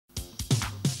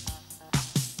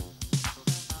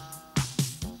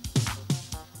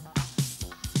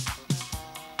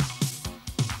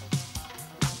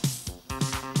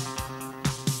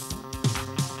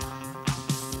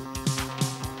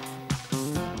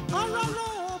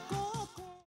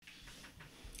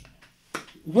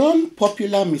One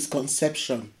popular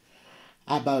misconception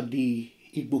about the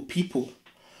Igbo people,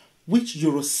 which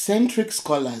Eurocentric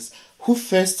scholars who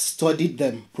first studied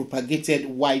them propagated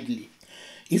widely,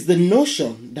 is the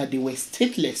notion that they were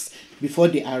stateless before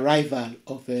the arrival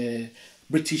of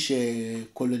British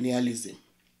colonialism.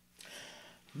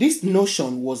 This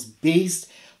notion was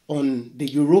based on the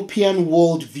European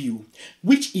worldview,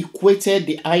 which equated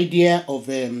the idea of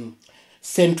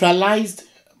centralized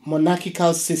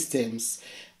monarchical systems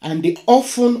and the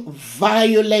often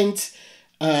violent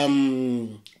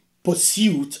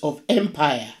pursuit of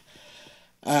empire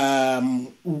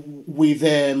with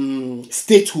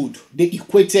statehood. They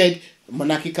equated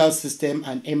monarchical system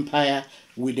and empire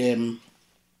with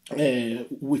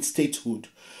statehood.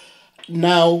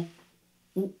 Now,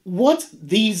 what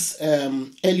these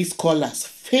early scholars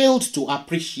failed to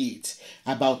appreciate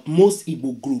about most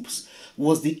Igbo groups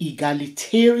was the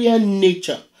egalitarian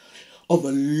nature of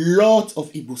a lot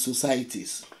of Igbo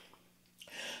societies.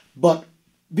 But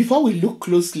before we look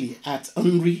closely at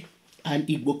Nri and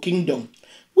Igbo Kingdom,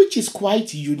 which is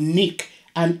quite unique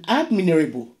and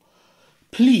admirable,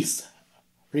 please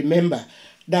remember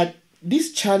that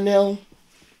this channel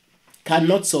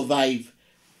cannot survive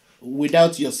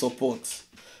without your support.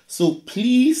 So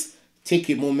please take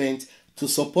a moment to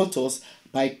support us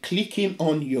by clicking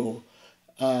on your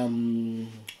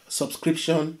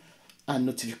subscription and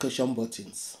notification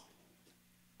buttons.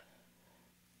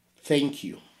 Thank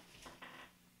you.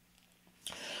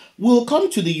 We'll come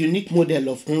to the unique model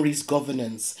of Nri's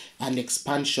governance and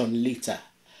expansion later.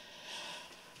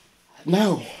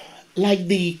 Now, like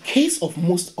the case of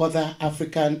most other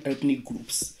African ethnic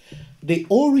groups, the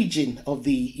origin of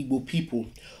the Igbo people,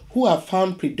 who are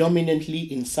found predominantly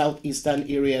in southeastern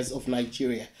areas of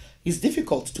Nigeria, is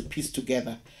difficult to piece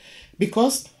together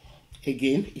because,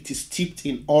 again, it is steeped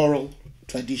in oral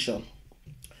tradition.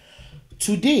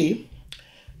 Today,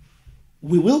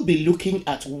 we will be looking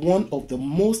at one of the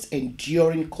most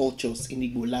enduring cultures in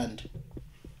Igboland,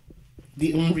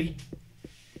 the Nri.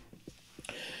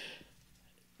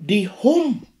 The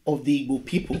home of the Igbo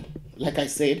people, like I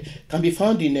said, can be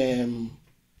found in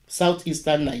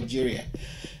southeastern Nigeria.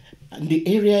 And the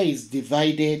area is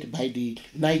divided by the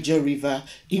Niger River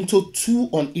into two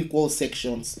unequal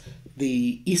sections: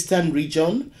 the eastern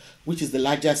region, which is the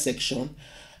larger section,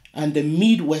 and the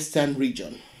midwestern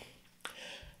region.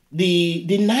 The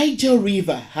Niger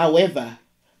River, however,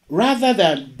 rather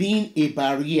than being a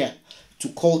barrier to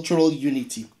cultural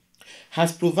unity,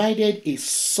 has provided a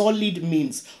solid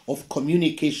means of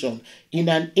communication in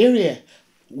an area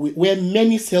where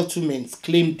many settlements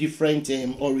claim different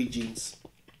origins.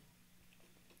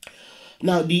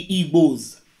 Now, the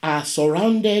Igbos are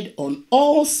surrounded on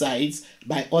all sides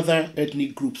by other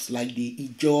ethnic groups like the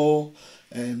Ijaw,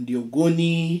 the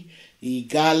Ogoni, the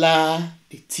Igala,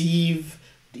 the Tiv,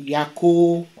 the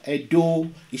Yako,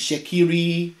 Edo, the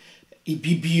Shekiri,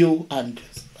 Ibibio, and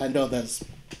others.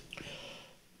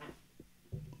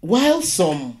 While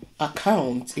some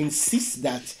accounts insist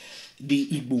that the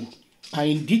Igbo are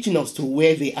indigenous to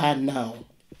where they are now,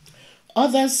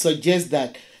 others suggest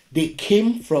that they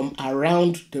came from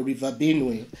around the River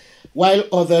Benue, while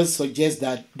others suggest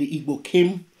that the Igbo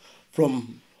came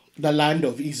from the land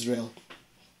of Israel.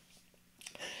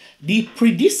 The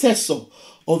predecessor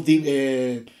of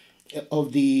the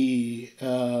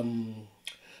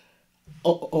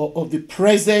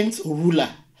present ruler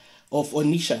of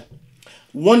Onitsha,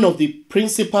 one of the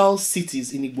principal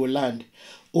cities in Igboland,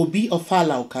 Obi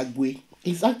Ofala Okagwe,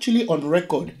 is actually on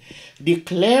record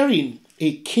declaring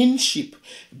a kinship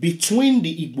between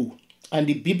the Igbo and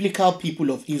the biblical people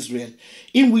of Israel,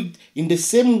 in the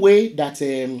same way that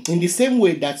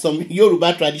some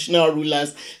Yoruba traditional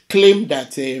rulers claim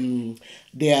that a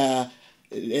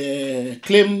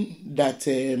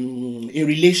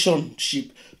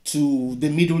relationship to the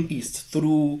Middle East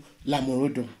through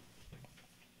Lamorodom.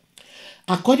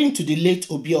 According to the late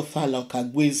Obi Ofala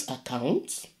Okagwe's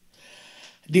account,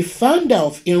 the founder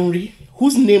of Nri,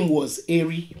 whose name was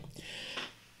Eri,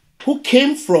 who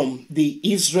came from the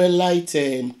Israelite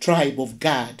tribe of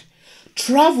Gad,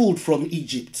 traveled from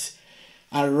Egypt,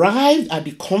 arrived at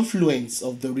the confluence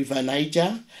of the River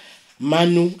Niger,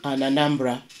 Manu, and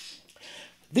Anambra.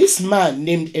 This man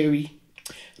named Eri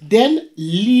then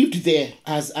lived there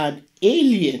as an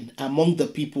alien among the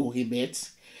people he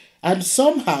met, and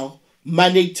somehow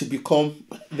managed to become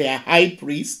their high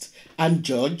priest and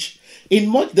judge in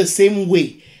much the same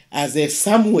way as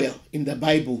Samuel in the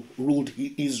Bible ruled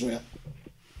Israel.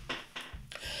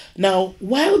 Now,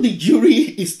 while the jury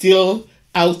is still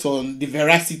out on the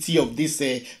veracity of this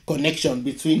connection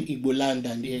between Igboland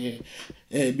and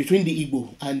between the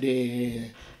Igbo and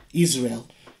Israel,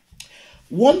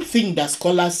 One thing that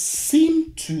scholars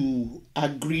seem to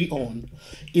agree on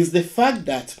is the fact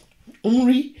that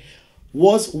Nri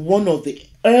was one of the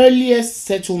earliest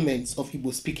settlements of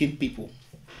Igbo-speaking people.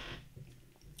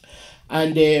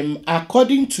 And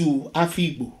according to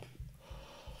Afikpo,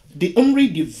 the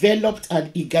Nri developed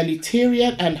an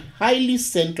egalitarian and highly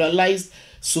centralized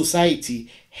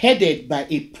society headed by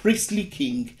a priestly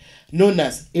king known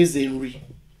as Eze Nri.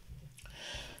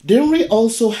 The Nri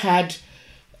also had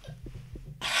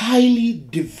highly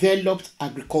developed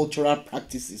agricultural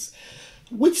practices,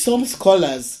 which some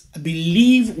scholars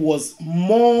believe was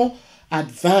more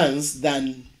advanced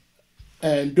than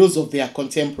those of their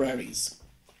contemporaries.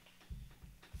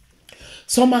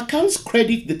 Some accounts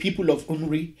credit the people of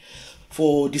Nri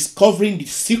for discovering the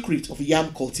secret of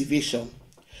yam cultivation.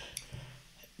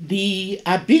 The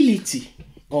ability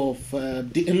of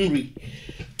the Nri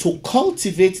to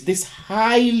cultivate this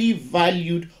highly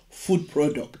valued food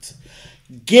product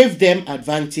gave them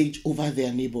advantage over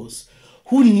their neighbors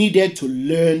who needed to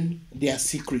learn their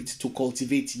secret to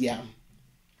cultivate yam.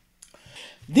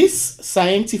 This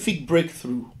scientific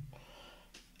breakthrough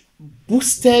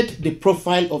boosted the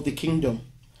profile of the kingdom,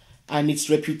 and its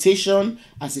reputation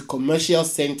as a commercial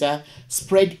center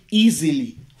spread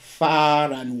easily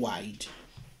far and wide.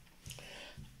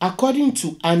 According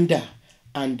to Anda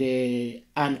and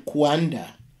Kwanda,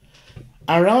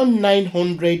 around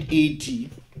 900 AD,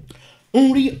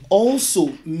 Nri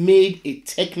also made a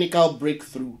technical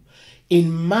breakthrough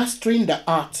in mastering the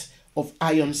art of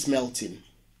iron smelting.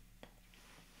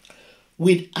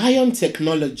 With iron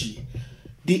technology,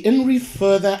 the Nri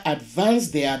further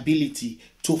advanced their ability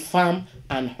to farm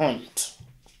and hunt.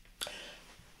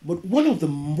 But one of the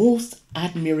most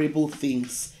admirable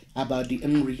things about the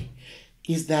Nri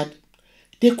is that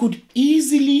they could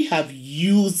easily have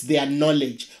used their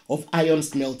knowledge of iron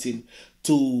smelting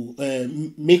to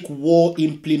make war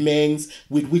implements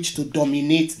with which to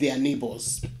dominate their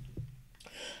neighbors.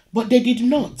 But they did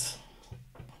not.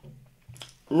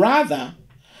 Rather,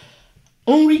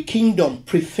 Nri kingdom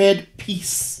preferred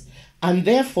peace and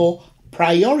therefore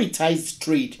prioritized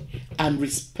trade and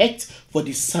respect for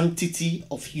the sanctity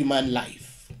of human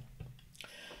life.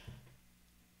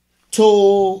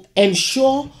 To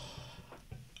ensure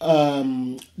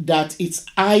that its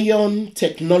iron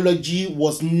technology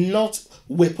was not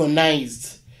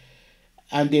weaponized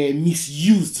and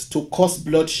misused to cause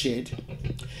bloodshed,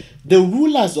 the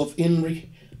rulers of Nri,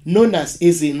 known as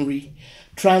Eze Nri,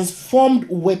 transformed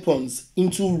weapons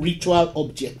into ritual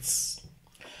objects,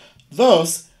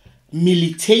 thus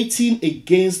militating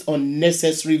against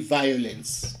unnecessary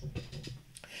violence.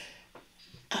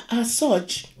 As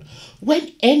such,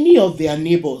 when any of their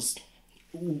neighbors,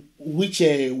 which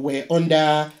were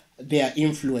under their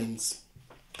influence,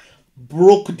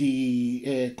 broke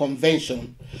the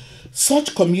convention,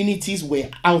 such communities were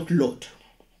outlawed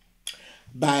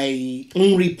by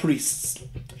Nri priests,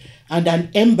 and an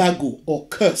embargo or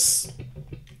curse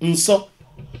nso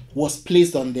was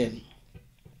placed on them.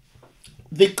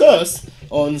 The curse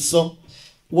or nso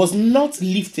was not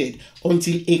lifted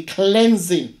until a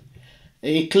cleansing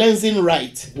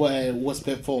rite was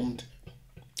performed.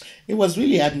 It was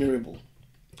really admirable.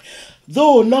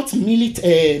 Though not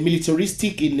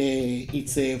militaristic in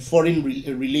its foreign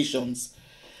relations,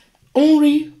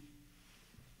 Nri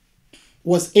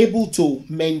was able to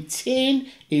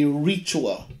maintain a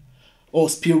ritual or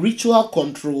spiritual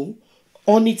control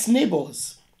on its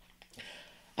neighbors.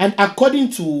 And according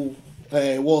to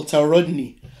Walter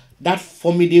Rodney, that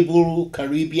formidable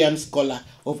Caribbean scholar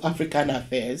of African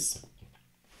affairs,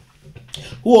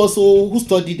 who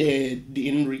studied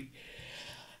the Nri,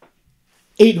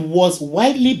 it was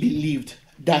widely believed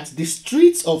that the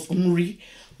streets of Nri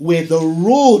were the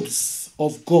roads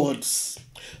of gods,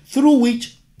 through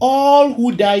which all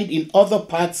who died in other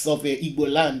parts of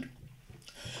Igboland,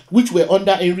 which were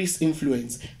under Nri's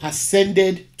influence,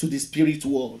 ascended to the spirit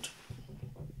world.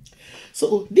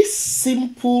 So this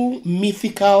simple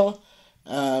mythical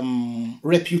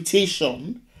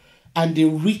reputation and the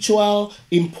ritual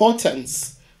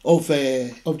importance of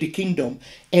the kingdom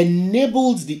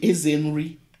enabled the Eze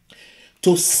Nri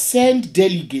to send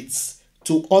delegates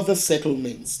to other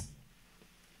settlements.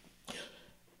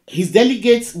 His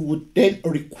delegates would then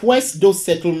request those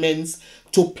settlements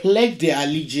to pledge their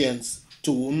allegiance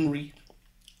to Nri.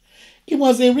 It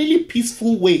was a really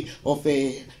peaceful way of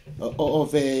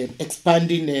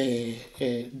expanding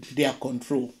their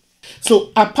control.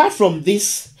 So apart from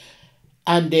this,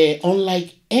 and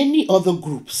unlike any other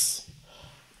groups,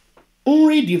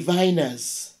 Nri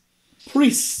diviners,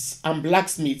 priests, and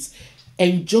blacksmiths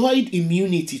enjoyed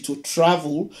immunity to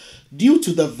travel due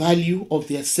to the value of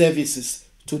their services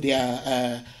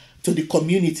to the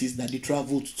communities that they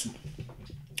traveled to.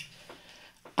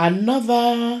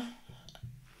 Another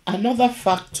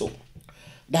factor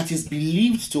that is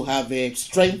believed to have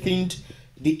strengthened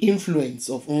the influence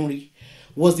of Nri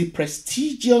was the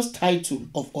prestigious title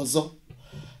of Ozo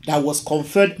that was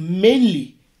conferred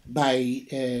mainly by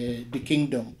the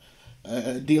kingdom,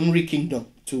 the Nri kingdom,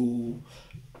 to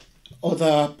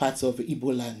other parts of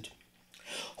Igboland.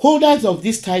 Holders of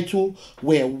this title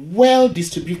were well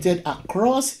distributed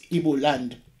across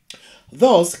Igboland,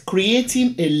 thus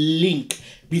creating a link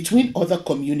between other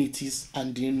communities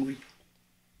and the Nri.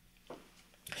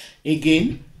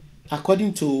 Again,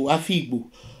 according to Afikpo,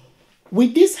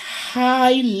 with this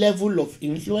high level of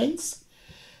influence,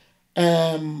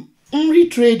 Nri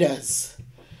traders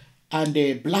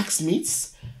and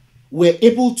blacksmiths were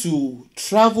able to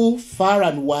travel far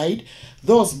and wide,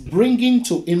 thus bringing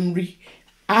to Nri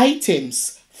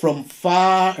items from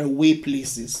far away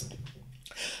places.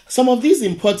 Some of these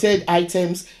imported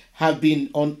items have been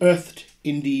unearthed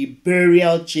in the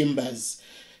burial chambers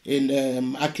in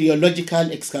archaeological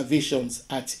excavations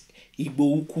at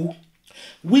Igbo,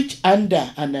 which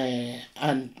Anda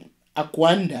and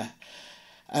Akwanda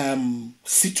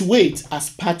situate as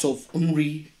part of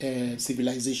Nri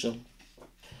civilization.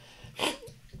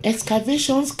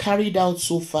 Excavations carried out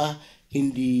so far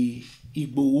in the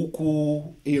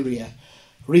Igbo area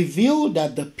reveal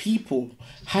that the people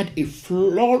had a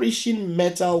flourishing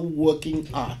metal working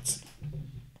art.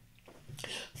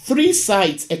 3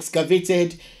 sites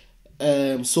excavated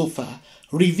so far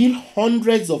reveal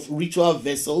hundreds of ritual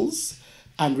vessels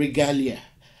and regalia,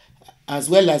 as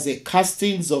well as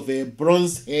castings of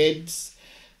bronze heads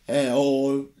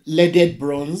or leaded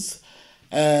bronze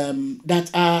that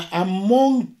are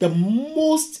among the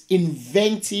most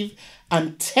inventive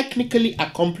and technically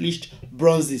accomplished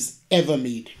bronzes ever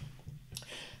made.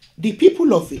 The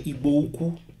people of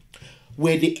Igbo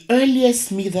were the earliest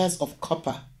smithers of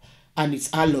copper and its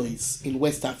alloys in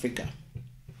West Africa.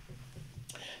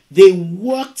 They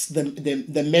worked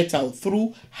the metal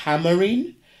through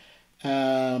hammering,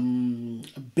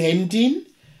 bending,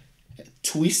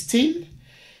 twisting,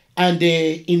 and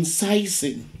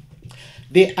incising.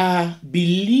 They are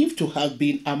believed to have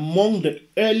been among the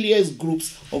earliest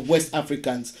groups of West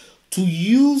Africans to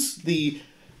use the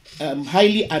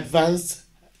highly advanced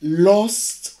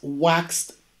lost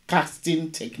waxed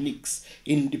casting techniques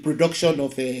in the production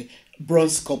of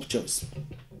bronze sculptures.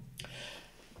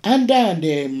 Anda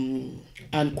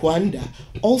and Kwanda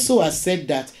also has said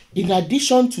that in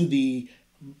addition to the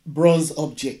bronze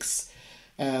objects,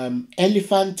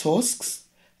 elephant tusks,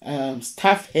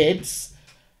 staff heads,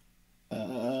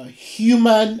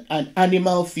 human and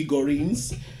animal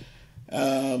figurines,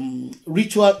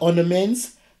 ritual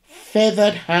ornaments,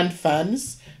 feathered hand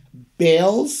fans,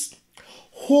 bells,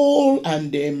 whole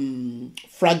and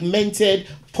fragmented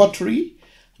pottery,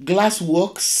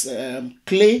 glassworks,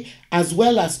 clay, as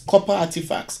well as copper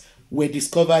artifacts were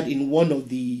discovered in one of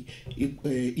the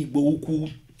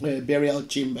Igbo burial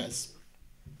chambers.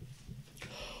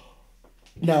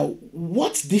 Now,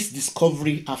 what this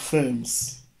discovery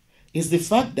affirms is the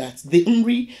fact that the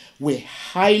Nri were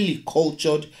highly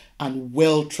cultured and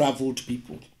well-traveled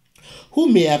people who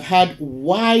may have had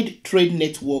wide trade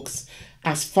networks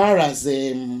as far as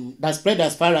that spread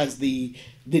as far as the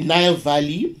Nile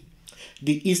Valley,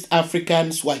 the East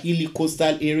African Swahili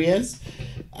coastal areas,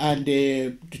 and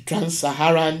the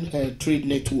Trans-Saharan trade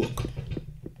network.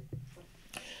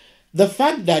 The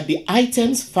fact that the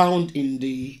items found in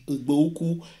the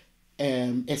Igbo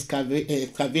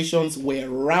excavations were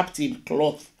wrapped in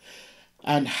cloth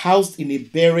and housed in a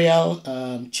burial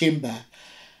chamber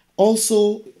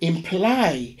also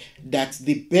imply that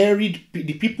the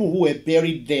people who were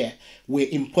buried there were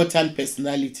important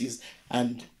personalities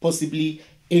and possibly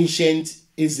ancient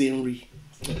Eze Nri.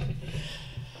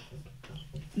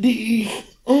 The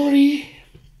Nri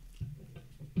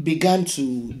began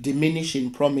to diminish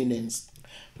in prominence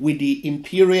with the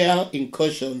imperial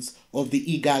incursions of the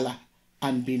Igala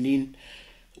and Benin,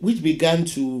 which began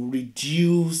to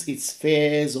reduce its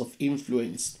spheres of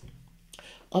influence.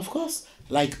 Of course,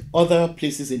 like other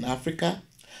places in Africa,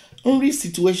 Nri's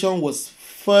situation was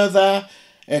further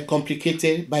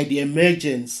complicated by the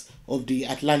emergence of the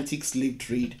Atlantic slave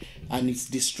trade and its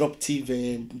disruptive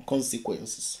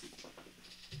consequences.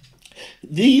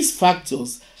 These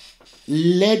factors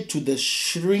led to the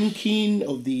shrinking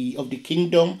of the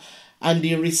kingdom and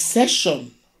the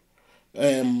recession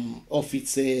of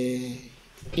its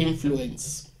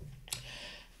influence.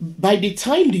 By the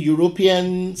time the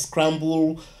European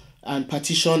scramble and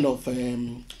partition of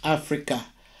Africa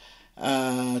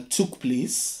took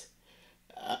place,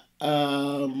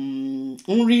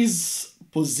 Nri's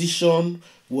position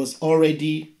was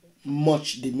already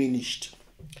much diminished.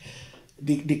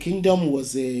 The kingdom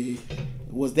was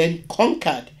then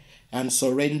conquered and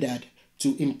surrendered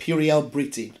to Imperial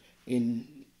Britain in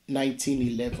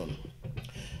 1911,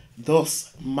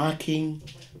 thus marking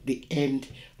the end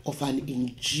of an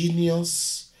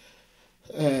ingenious,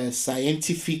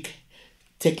 scientific,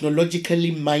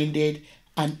 technologically minded,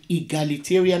 and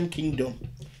egalitarian kingdom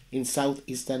in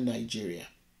southeastern Nigeria.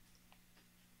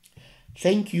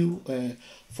 Thank you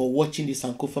for watching the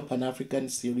Sankofa Pan-African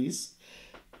series.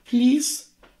 Please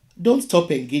don't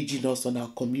stop engaging us on our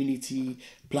community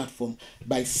platform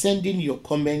by sending your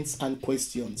comments and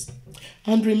questions.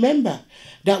 And remember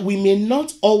that we may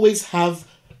not always have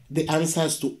the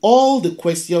answers to all the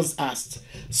questions asked.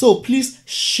 So please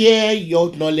share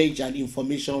your knowledge and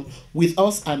information with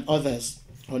us and others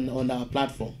on our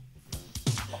platform.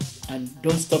 And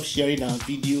don't stop sharing our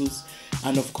videos.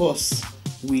 And of course,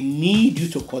 we need you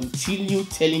to continue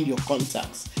telling your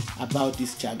contacts about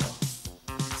this channel.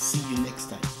 See you next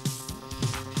time.